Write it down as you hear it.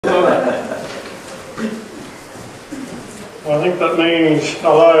I think that means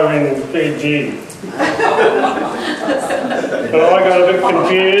hello in Fiji. But I got a bit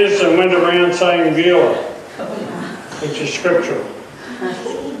confused and went around saying Vila, which is scriptural.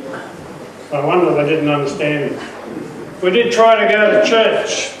 I wonder they didn't understand it. We did try to go to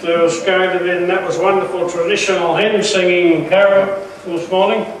church. There was going to be, and that was wonderful traditional hymn singing carol this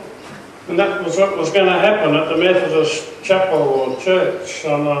morning. And that was what was going to happen at the Methodist chapel or church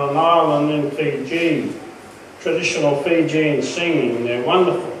on an island in Fiji. Traditional Fijian singing, they're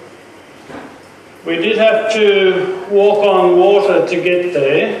wonderful. We did have to walk on water to get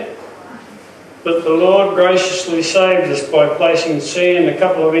there, but the Lord graciously saved us by placing sand a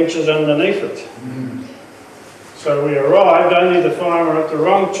couple of inches underneath it. So we arrived only to find we were at the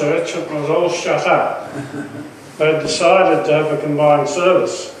wrong church. It was all shut up. They decided to have a combined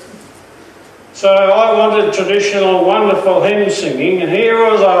service. So I wanted traditional, wonderful hymn singing, and here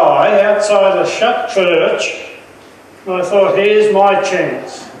was I outside a shut church. And I thought, here's my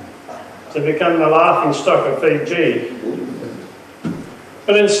chance to become the laughing stock of Fiji.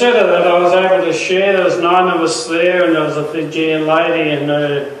 But instead of that, I was able to share. There was 9 of us there, and there was a Fijian lady and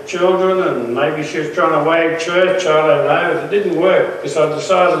her children, and maybe she was trying to wag church, I don't know. It didn't work, because I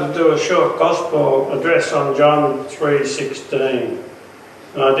decided to do a short gospel address on John 3:16.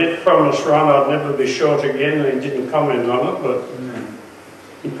 And I did promise Ron I'd never be short again, and he didn't comment on it, but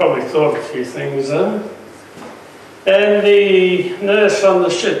he probably thought a few things then. And the nurse on the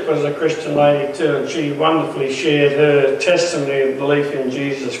ship was a Christian lady too, and she wonderfully shared her testimony of belief in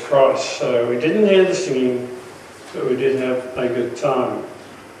Jesus Christ. So we didn't hear the singing, but we did have a good time.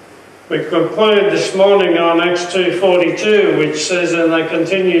 We conclude this morning on Acts 2:42, which says, and they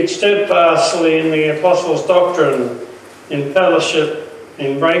continued steadfastly in the apostles' doctrine, in fellowship,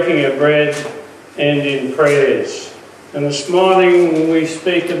 in breaking of bread, and in prayers. And this morning we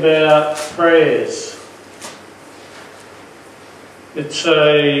speak about prayers. It's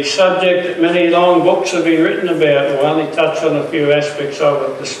a subject that many long books have been written about, and we'll only touch on a few aspects of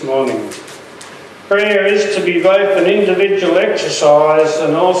it this morning. Prayer is to be both an individual exercise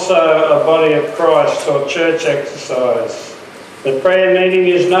and also a body of Christ or church exercise. The prayer meeting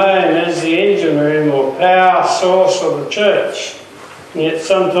is known as the engine room or power source of the church, and yet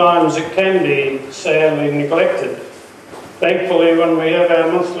sometimes it can be sadly neglected. Thankfully, when we have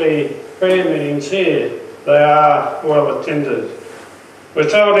our monthly prayer meetings here, they are well attended. We're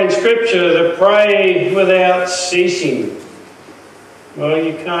told in Scripture to pray without ceasing. Well,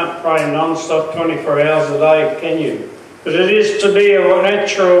 you can't pray non-stop 24 hours a day, can you? But it is to be a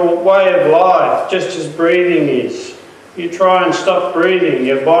natural way of life, just as breathing is. You try and stop breathing,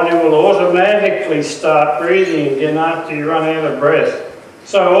 your body will automatically start breathing again after you run out of breath.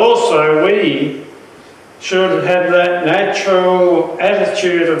 So also we should have that natural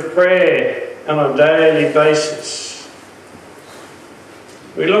attitude of prayer on a daily basis.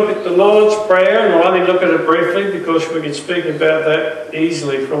 We look at the Lord's Prayer, and we'll only look at it briefly because we can speak about that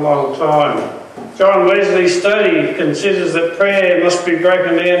easily for a long time. John Wesley's study considers that prayer must be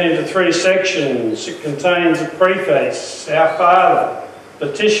broken down into 3 sections. It contains a preface, Our Father,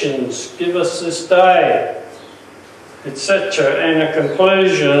 petitions, give us this day, etc., and a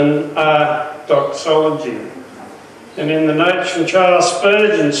conclusion, a doxology. And in the notes from Charles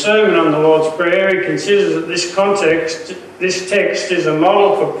Spurgeon's sermon on the Lord's Prayer, he considers that this text is a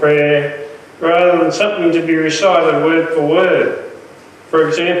model for prayer rather than something to be recited word for word. For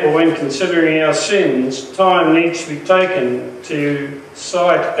example, when considering our sins, time needs to be taken to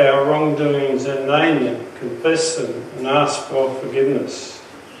cite our wrongdoings and name them, confess them, and ask for forgiveness.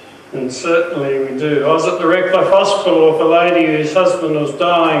 And certainly we do. I was at the Redcliffe Hospital with a lady whose husband was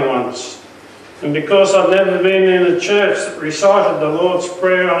dying once. And because I'd never been in a church that recited the Lord's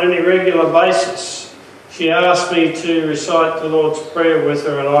Prayer on any regular basis, she asked me to recite the Lord's Prayer with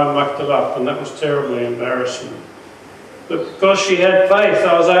her, and I mucked it up, and that was terribly embarrassing. But because she had faith,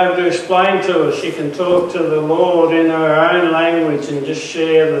 I was able to explain to her she can talk to the Lord in her own language and just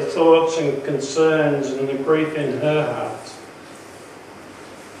share the thoughts and concerns and the grief in her heart.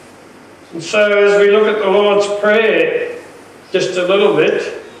 And so as we look at the Lord's Prayer just a little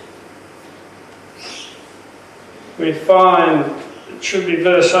bit, we find it should be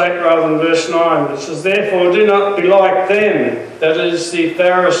verse 8 rather than verse 9. It says, therefore do not be like them, that is the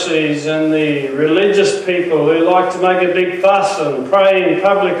Pharisees and the religious people who like to make a big fuss and pray in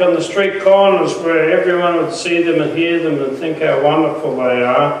public on the street corners where everyone would see them and hear them and think how wonderful they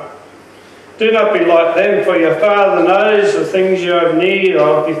are. Do not be like them, for your Father knows the things you have need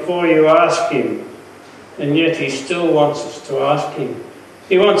of before you ask Him. And yet He still wants us to ask Him.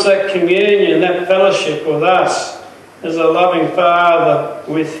 He wants that communion, that fellowship with us. as a loving father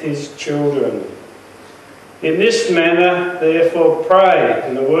with his children. In this manner, therefore, pray.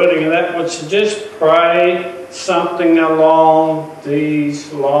 And the wording of that would suggest pray something along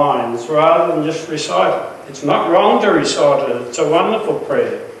these lines rather than just recite it. It's not wrong to recite it. It's a wonderful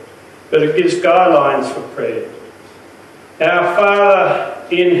prayer. But it gives guidelines for prayer. Our Father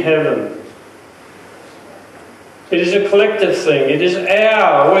in heaven. It is a collective thing. It is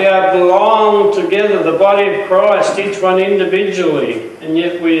our. We are belong together, the body of Christ, each one individually, and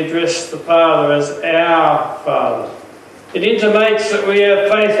yet we address the Father as our Father. It intimates that we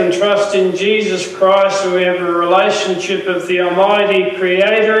have faith and trust in Jesus Christ, and we have a relationship of the Almighty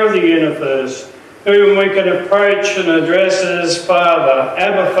Creator of the universe, whom we can approach and address as Father,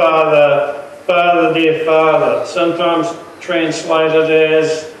 Abba Father, Father, dear Father, sometimes translated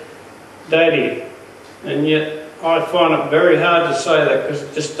as Daddy, and yet I find it very hard to say that because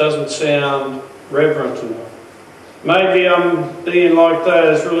it just doesn't sound reverent enough. Maybe I'm being like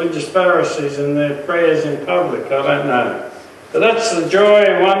those religious Pharisees in their prayers in public, I don't know. But that's the joy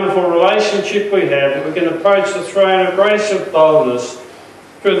and wonderful relationship we have, that we can approach the throne of grace with boldness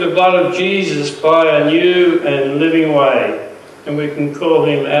through the blood of Jesus by a new and living way. And we can call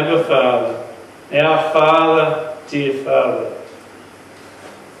him Abba Father, our Father, dear Father.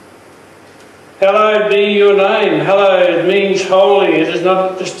 Hallowed be your name. Hallowed means holy. It is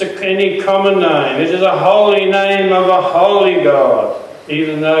not just any common name. It is a holy name of a holy God,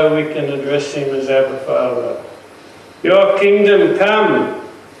 even though we can address him as Abba Father. Your kingdom come.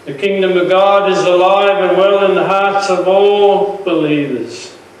 The kingdom of God is alive and well in the hearts of all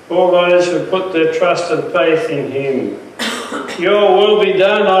believers, all those who put their trust and faith in him. Your will be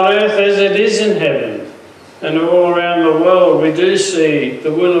done on earth as it is in heaven. And all around the world we do see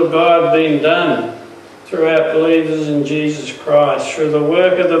the will of God being done throughout believers in Jesus Christ, through the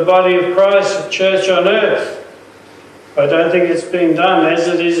work of the body of Christ, the church on earth. I don't think it's been done as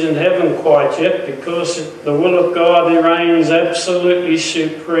it is in heaven quite yet, because the will of God reigns absolutely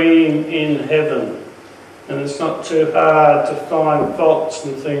supreme in heaven. And it's not too hard to find faults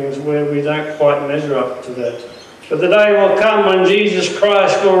and things where we don't quite measure up to that. But the day will come when Jesus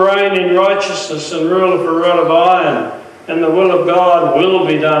Christ will reign in righteousness and rule of a rod of iron, and the will of God will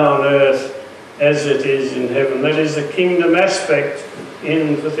be done on earth as it is in heaven. That is the kingdom aspect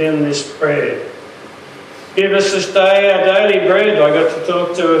within this prayer. Give us this day our daily bread. I got to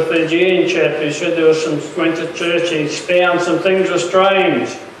talk to a Fijian chap who said went to church, he found some things were strange.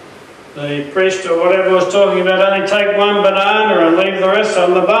 The priest or whatever was talking about only take one banana and leave the rest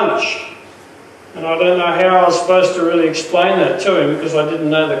on the bunch. And I don't know how I was supposed to really explain that to him because I didn't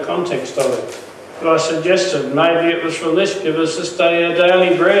know the context of it. But I suggested maybe it was from this, give us this day our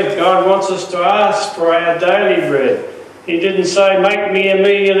daily bread. God wants us to ask for our daily bread. He didn't say, make me a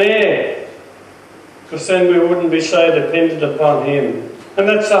millionaire, because then we wouldn't be so dependent upon him. And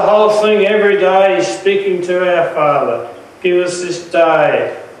that's the whole thing every day, is speaking to our Father. Give us this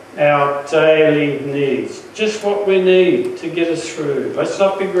day our daily needs. Just what we need to get us through. Let's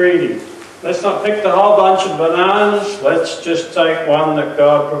not be greedy. Let's not pick the whole bunch of bananas. Let's just take one that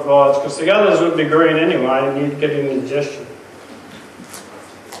God provides, because the others would be green anyway and you'd get indigestion.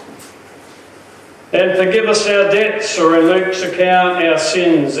 And forgive us our debts, or in Luke's account, our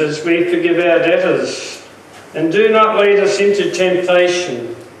sins, as we forgive our debtors. And do not lead us into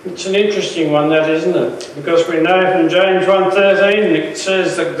temptation. It's an interesting one, that, isn't it? Because we know from James 1:13 it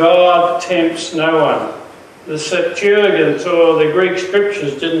says that God tempts no one. The Septuagint, or the Greek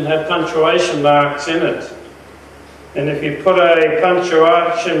scriptures, didn't have punctuation marks in it. And if you put a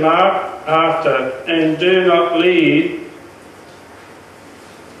punctuation mark after, and do not lead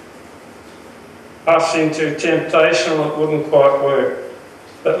us into temptation, it wouldn't quite work.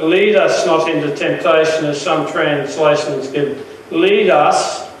 But lead us not into temptation, as some translations give. Lead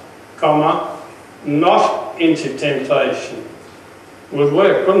us, comma, not into temptation. Would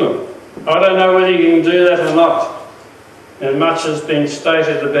work, wouldn't it? I don't know whether you can do that or not, and much has been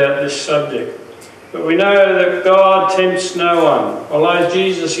stated about this subject. But we know that God tempts no one, although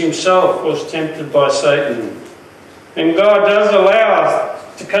Jesus himself was tempted by Satan. And God does allow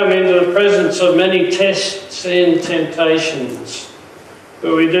us to come into the presence of many tests and temptations.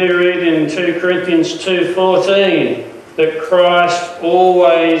 But we do read in 2 Corinthians 2:14 that Christ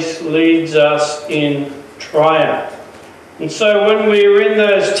always leads us in triumph. And so when we are in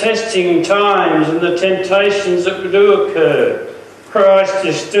those testing times and the temptations that do occur, Christ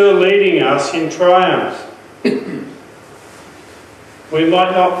is still leading us in triumph. We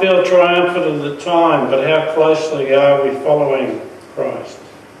might not feel triumphant at the time, but how closely are we following Christ?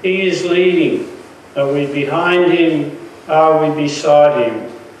 He is leading. Are we behind him? Are we beside him?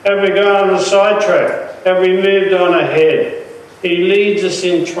 Have we gone on the sidetrack? have we moved on ahead. He leads us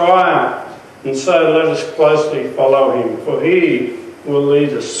in triumph, and so let us closely follow him, for he will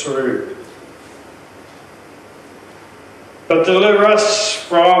lead us through. But deliver us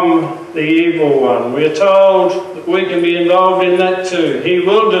from the evil one. We are told that we can be involved in that too. He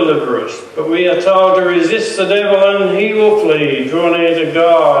will deliver us, but we are told to resist the devil and he will flee. Draw near to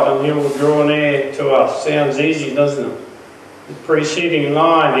God and he will draw near to us. Sounds easy, doesn't it? The preceding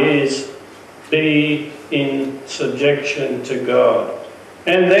line is, be in subjection to God.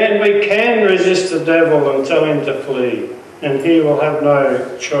 And then we can resist the devil and tell him to flee, and he will have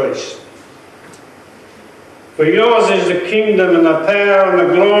no choice. For yours is the kingdom and the power and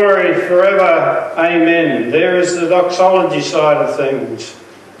the glory forever. Amen. There is the doxology side of things.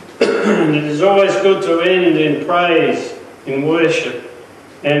 And it is always good to end in praise, in worship,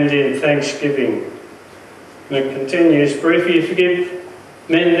 and in thanksgiving. And it continues, for if you forgive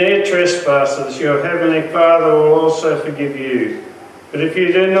men their trespasses, your heavenly Father will also forgive you. But if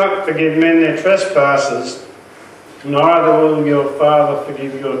you do not forgive men their trespasses, neither will your Father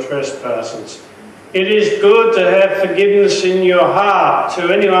forgive your trespasses. It is good to have forgiveness in your heart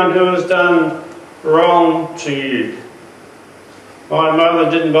to anyone who has done wrong to you. My mother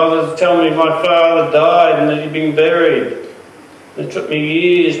didn't bother to tell me my father died and that he'd been buried. It took me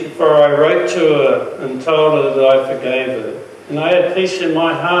years before I wrote to her and told her that I forgave her. And I had peace in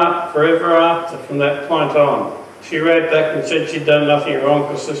my heart forever after, from that point on. She wrote back and said she'd done nothing wrong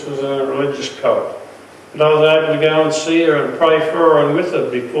because this was a religious cult. But I was able to go and see her and pray for her and with her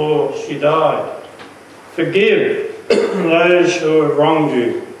before she died. Forgive those who have wronged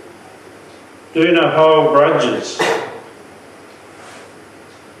you. Do not hold grudges.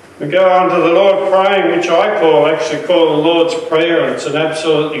 We go on to the Lord praying, which I actually call the Lord's Prayer. It's an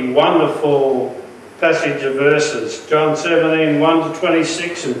absolutely wonderful passage of verses. John 17, 1 to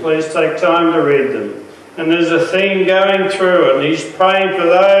 26, and please take time to read them. And there's a theme going through it, and he's praying for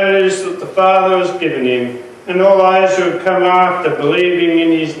those that the Father has given him, and all those who have come after, believing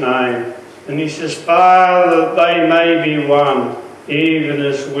in his name. And he says, Father, that they may be one, even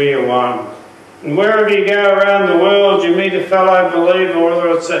as we are one. And wherever you go around the world, you meet a fellow believer, whether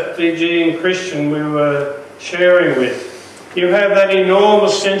it's that Fijian Christian we were sharing with. You have that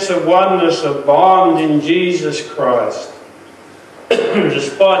enormous sense of oneness, of bond in Jesus Christ.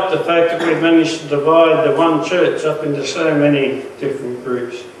 Despite the fact that we've managed to divide the one church up into so many different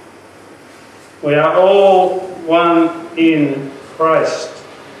groups. We are all one in Christ.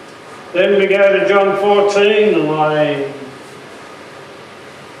 Then we go to John 14, and I'm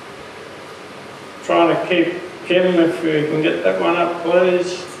trying to keep Kim, if we can get that one up,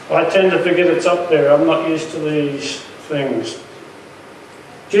 please. I tend to forget it's up there. I'm not used to these things.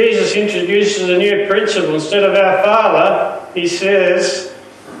 Jesus introduces a new principle. Instead of our Father, he says,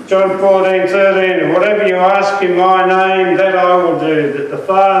 John 14:13, whatever you ask in my name, that I will do, that the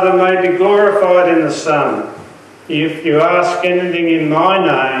Father may be glorified in the Son. If you ask anything in my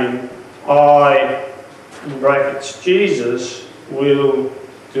name, I, in brackets, Jesus, will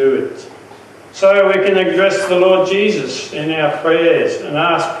do it. So we can address the Lord Jesus in our prayers and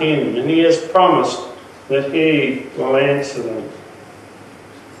ask him, and he has promised that he will answer them.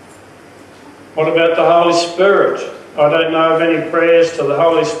 What about the Holy Spirit? I don't know of any prayers to the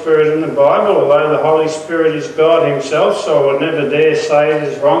Holy Spirit in the Bible, although the Holy Spirit is God himself, so I would never dare say it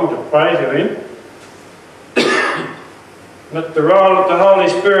is wrong to pray to him. But the role that the Holy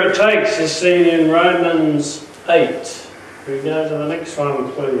Spirit takes is seen in Romans 8. We go to the next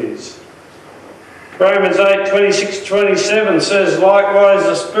one, please. Romans 8:26-27 says, likewise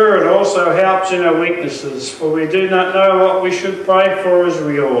the Spirit also helps in our weaknesses, for we do not know what we should pray for as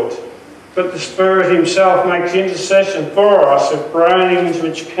we ought. But the Spirit himself makes intercession for us with groanings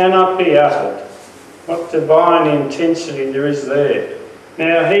which cannot be uttered. What divine intensity there is there.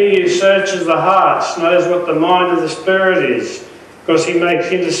 Now he who searches the hearts knows what the mind of the Spirit is, because he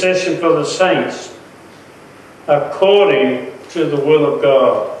makes intercession for the saints according to the will of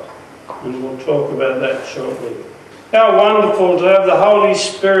God. And we'll talk about that shortly. How wonderful to have the Holy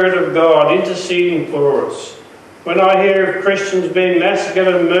Spirit of God interceding for us. When I hear of Christians being massacred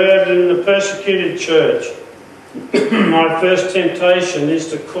and murdered in the persecuted church, my first temptation is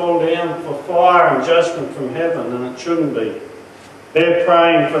to call down for fire and judgment from heaven, and it shouldn't be. They're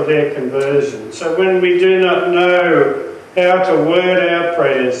praying for their conversion. So when we do not know how to word our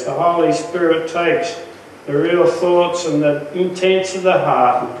prayers, the Holy Spirit takes the real thoughts and the intents of the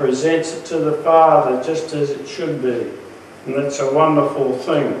heart and presents it to the Father just as it should be. And that's a wonderful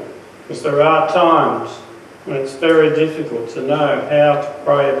thing, because there are times when it's very difficult to know how to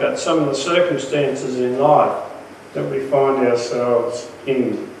pray about some of the circumstances in life that we find ourselves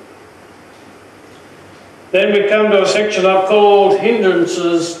in. Then we come to a section I've called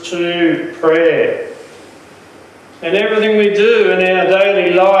Hindrances to Prayer. And everything we do in our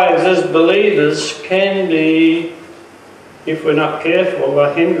daily lives as believers can be, if we're not careful,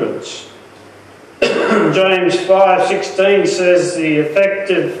 a hindrance. James 5:16 says, the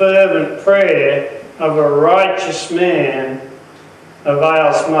effective fervent prayer of a righteous man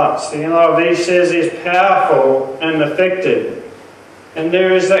avails much. The NIV says is powerful and effective. And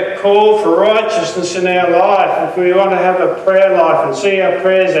there is that call for righteousness in our life. If we want to have a prayer life and see our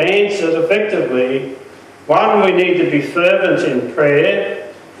prayers answered effectively, one, we need to be fervent in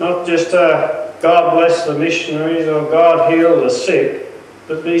prayer, not just God bless the missionaries or God heal the sick,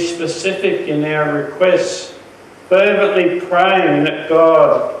 but be specific in our requests, fervently praying that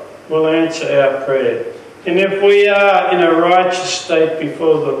God will answer our prayer. And if we are in a righteous state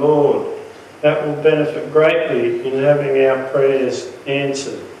before the Lord, that will benefit greatly in having our prayers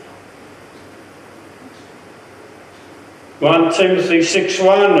answered. 1 Timothy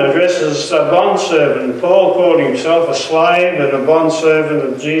 6:1 addresses a bondservant. Paul called himself a slave and a bondservant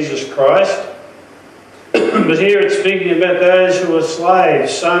of Jesus Christ. But here it's speaking about those who were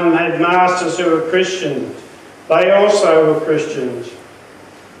slaves. Some had masters who were Christians. They also were Christians.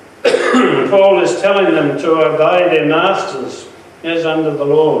 Paul is telling them to obey their masters as under the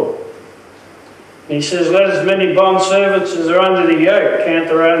Lord. He says, let as many bondservants as are under the yoke count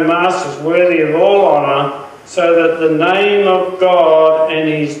their own masters worthy of all honour, so that the name of God and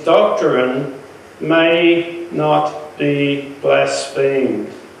his doctrine may not be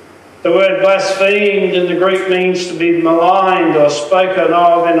blasphemed. The word blasphemed in the Greek means to be maligned or spoken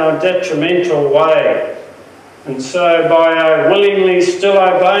of in a detrimental way. And so by willingly still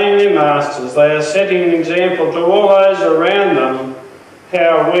obeying their masters, they are setting an example to all those around them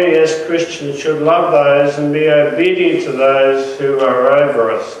how we as Christians should love those and be obedient to those who are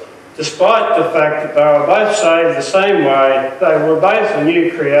over us. Despite the fact that they were both saved the same way, they were both a new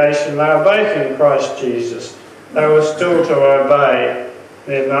creation, they were both in Christ Jesus, they were still to obey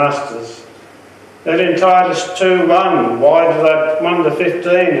their masters. Then in Titus 2:1, why did that 1 to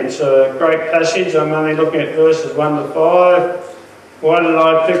 15? It's a great passage. I'm only looking at verses 1 to 5. Why did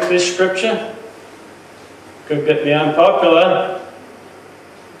I pick this scripture? Could get me unpopular,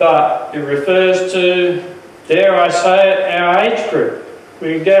 but it refers to, dare I say it, our age group.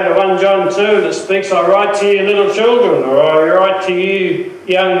 We go to 1 John 2 that speaks, I write to you little children, or I write to you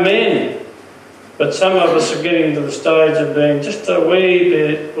young men. But some of us are getting to the stage of being just a wee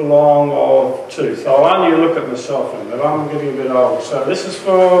bit long of tooth. I'll only look at myself in that. I'm getting a bit old. So this is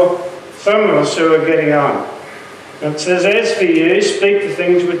for some of us who are getting on. It says, as for you, speak the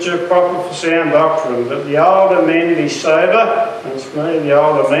things which are proper for sound doctrine, that the older men be sober, that's me, the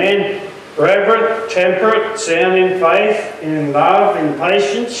older man, reverent, temperate, sound in faith, in love, in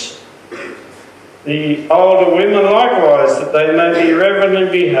patience. The older women likewise, that they may be reverent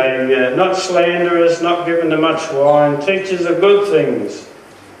in behaviour, not slanderers, not given to much wine, teachers of good things,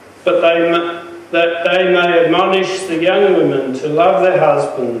 but that they may admonish the young women to love their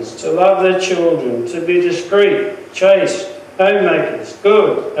husbands, to love their children, to be discreet, chaste, homemakers,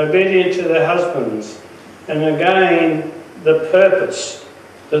 good, obedient to their husbands. And again, the purpose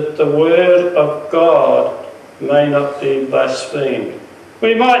that the word of God may not be blasphemed.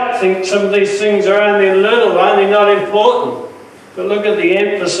 We might think some of these things are only not important. But look at the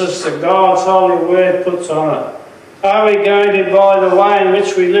emphasis that God's holy word puts on it. Are we going to, by the way in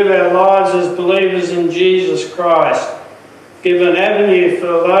which we live our lives as believers in Jesus Christ, give an avenue for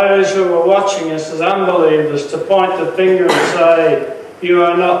those who are watching us as unbelievers to point the finger and say, you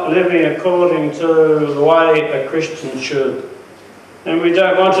are not living according to the way a Christian should? And we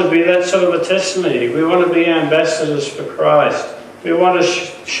don't want to be that sort of a testimony. We want to be ambassadors for Christ. We want to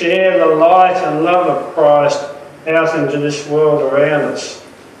share the light and love of Christ out into this world around us.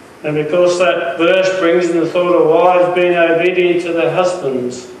 And because that verse brings in the thought of wives being obedient to their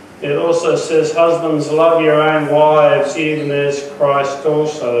husbands, it also says, husbands, love your own wives, even as Christ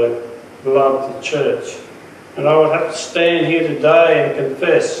also loved the church. And I would have to stand here today and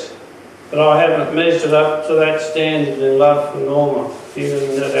confess that I haven't measured up to that standard in love for Norma,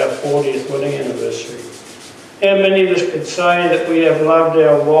 even at our 40th wedding anniversary. How many of us could say that we have loved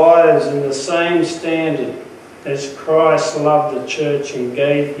our wives in the same standard as Christ loved the church and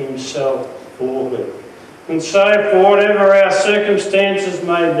gave himself for her? And so, for whatever our circumstances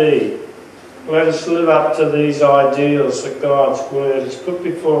may be, let us live up to these ideals that God's word has put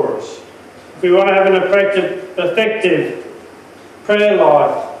before us. If we want to have an effective prayer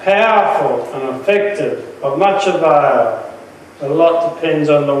life, powerful and effective, of much avail, a lot depends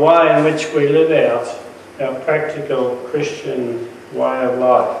on the way in which we live out our practical Christian way of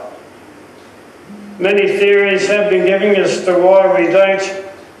life. Many theories have been given as to why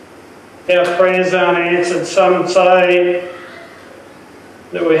our prayers aren't answered. Some say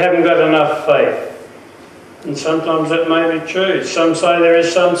that we haven't got enough faith. And sometimes that may be true. Some say there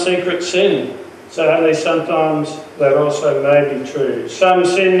is some secret sin. Sadly, sometimes that also may be true. Some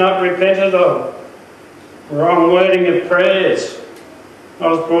sin not repented of. Wrong wording of prayers. I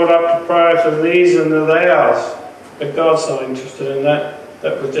was brought up to pray for these and the thous, but God's not interested in that.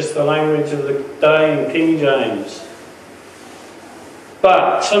 That was just the language of the day in King James.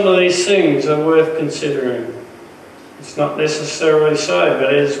 But some of these things are worth considering. It's not necessarily so,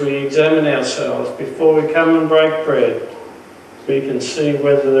 but as we examine ourselves before we come and break bread, we can see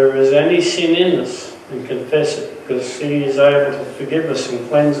whether there is any sin in us and confess it, because He is able to forgive us and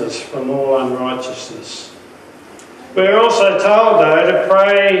cleanse us from all unrighteousness. We're also told, though, to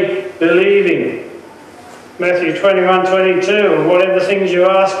pray believing. Matthew 21:22, and whatever things you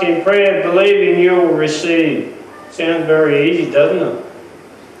ask in prayer, believing you will receive. Sounds very easy, doesn't it?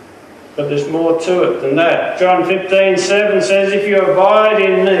 But there's more to it than that. John 15:7 says, if you abide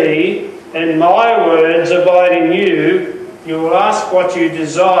in me and my words abide in you, you will ask what you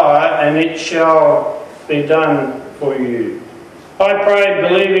desire and it shall be done for you. I prayed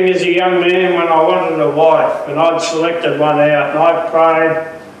believing as a young man when I wanted a wife, and I'd selected one out, and I prayed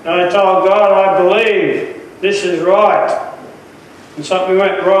and I told God, I believe this is right. And something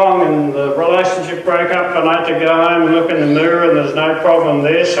went wrong and the relationship broke up and I had to go home and look in the mirror and there's no problem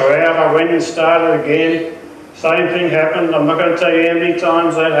there, so out I went and started again. Same thing happened. I'm not going to tell you how many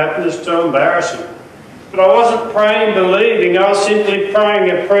times that happened, it's too embarrassing. But I wasn't praying believing, I was simply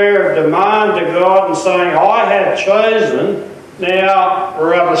praying a prayer of demand to God and saying, I have chosen, now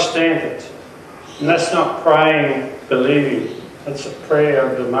rubber stamp it. And that's not praying believing, that's a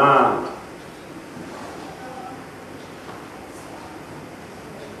prayer of demand.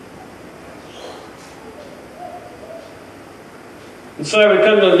 And so we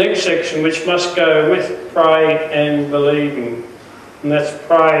come to the next section, which must go with pray and believing. And that's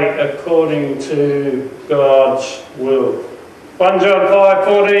pray according to God's will. 1 John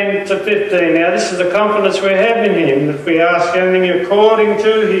 5:14 to 15. Now this is the confidence we have in Him, that if we ask anything according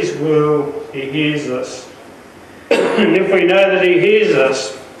to His will, He hears us. And if we know that He hears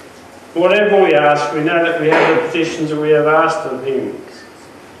us, whatever we ask, we know that we have the petitions that we have asked of Him.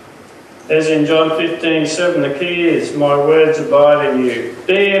 As in John 15:7, the key is, my words abide in you.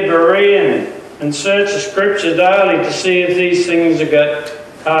 Be a Berean and search the Scripture daily to see if these things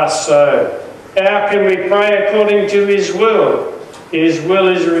are so. How can we pray according to His will? His will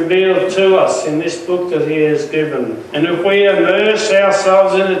is revealed to us in this book that He has given. And if we immerse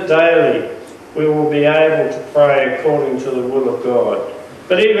ourselves in it daily, we will be able to pray according to the will of God.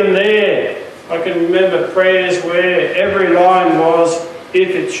 But even there, I can remember prayers where every line was, if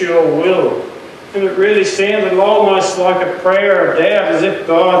it's your will. And it really sounded almost like a prayer of doubt, as if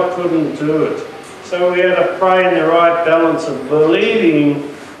God couldn't do it. So we had to pray in the right balance of believing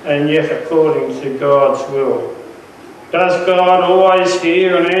and yet according to God's will. Does God always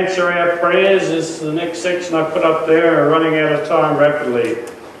hear and answer our prayers? This is the next section I put up there, and we're running out of time rapidly.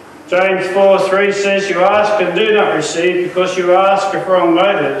 James 4:3 says, you ask and do not receive because you ask with wrong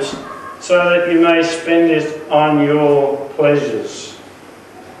motives, so that you may spend it on your pleasures.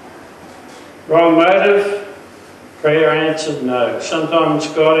 Wrong motive, prayer answered no. Sometimes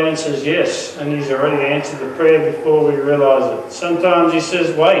God answers yes, and He's already answered the prayer before we realise it. Sometimes He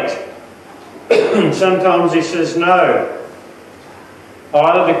says wait. Sometimes He says no.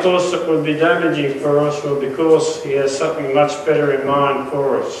 Either because it would be damaging for us or because He has something much better in mind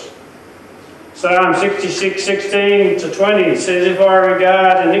for us. Psalm 66:16 to 20 says, if I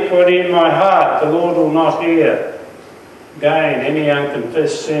regard iniquity in my heart, the Lord will not hear. Again, any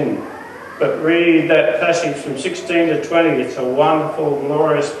unconfessed sin. But read that passage from 16 to 20. It's a wonderful,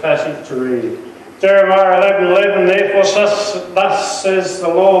 glorious passage to read. Jeremiah 11:11, therefore thus says the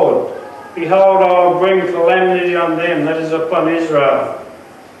Lord, behold, I will bring calamity on them, that is upon Israel,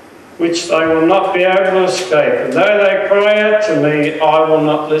 which they will not be able to escape. And though they cry out to me, I will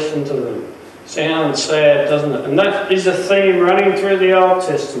not listen to them. Sounds sad, doesn't it? And that is a theme running through the Old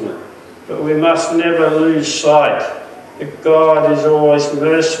Testament. But we must never lose sight that God is always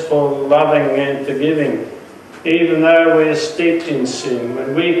merciful, loving and forgiving. Even though we are steeped in sin,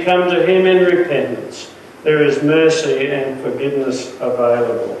 when we come to Him in repentance, there is mercy and forgiveness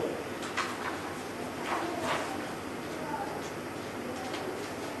available.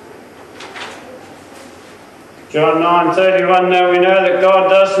 John 9:31, now we know that God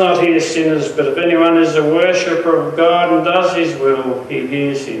does not hear sinners, but if anyone is a worshipper of God and does His will, He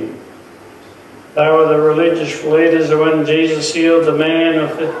hears him. They were the religious leaders when Jesus healed the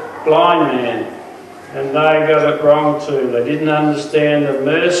blind man. And they got it wrong too. They didn't understand the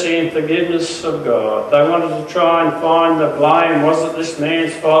mercy and forgiveness of God. They wanted to try and find the blame. Was it this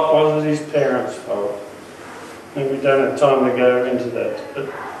man's fault? Was it his parents' fault? And we don't have time to go into that. But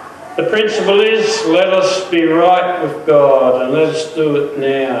the principle is, let us be right with God and let us do it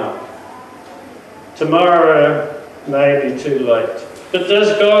now. Tomorrow may be too late. But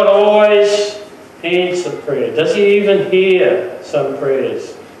does God always answer prayer? Does he even hear some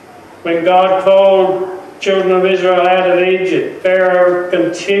prayers? When God called children of Israel out of Egypt, Pharaoh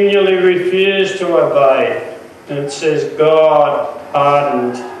continually refused to obey. And it says God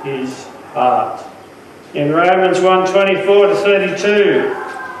hardened his heart. In Romans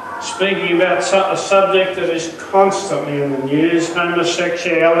 1:24-32, speaking about a subject that is constantly in the news,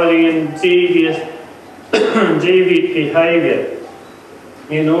 homosexuality and deviant behaviour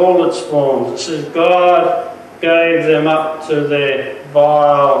in all its forms. It says God gave them up to their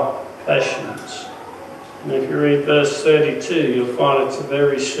vile passions. And if you read verse 32, you'll find it's a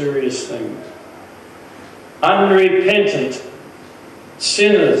very serious thing. Unrepentant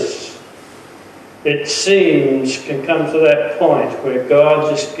sinners, it seems, can come to that point where God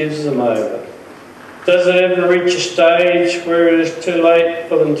just gives them over. Does it ever reach a stage where it is too late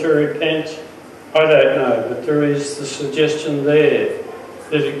for them to repent? I don't know, but there is the suggestion there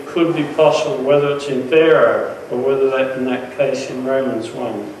that it could be possible, whether it's in Pharaoh or whether that in that case in Romans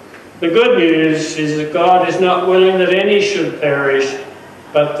 1. The good news is that God is not willing that any should perish,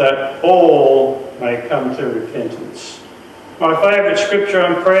 but that all may come to repentance. My favourite scripture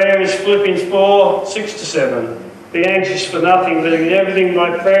on prayer is Philippians 4:6-7. Be anxious for nothing, but in everything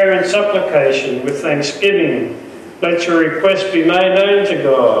by prayer and supplication with thanksgiving. Let your request be made known to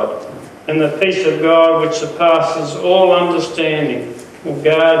God, and the peace of God which surpasses all understanding will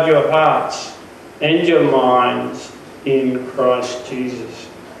guard your hearts and your minds in Christ Jesus.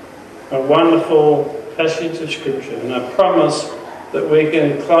 A wonderful passage of Scripture, and a promise that we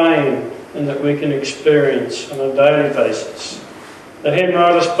can claim and that we can experience on a daily basis. The hymn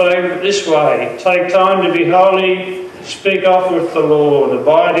writer spoke it this way: take time to be holy, speak often with the Lord,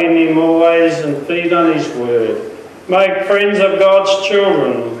 abide in him always and feed on his word. Make friends of God's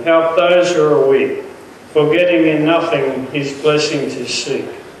children, help those who are weak, forgetting in nothing his blessing to seek.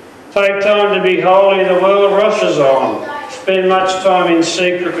 Take time to be holy, the world rushes on. Spend much time in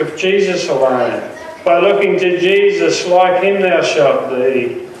secret with Jesus alone. By looking to Jesus, like him thou shalt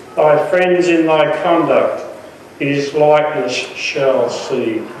be. Thy friends in thy conduct his likeness shall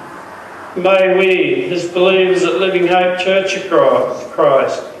see. May we, as believers at Living Hope Church of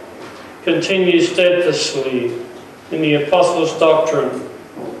Christ, continue steadfastly in the Apostles' doctrine,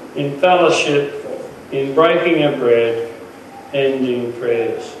 in fellowship, in breaking of bread, and in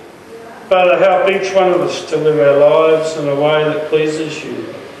prayers. Father, help each one of us to live our lives in a way that pleases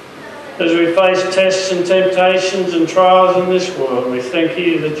you. As we face tests and temptations and trials in this world, we thank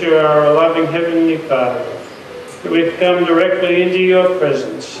you that you are a loving Heavenly Father, that we've come directly into your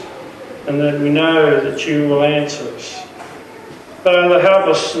presence, and that we know that you will answer us. Father, help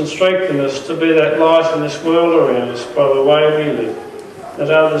us and strengthen us to be that light in this world around us by the way we live,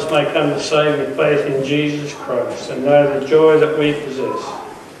 that others may come to saving faith in Jesus Christ and know the joy that we possess.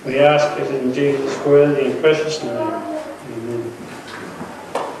 We ask it in Jesus' worthy and precious name. Amen.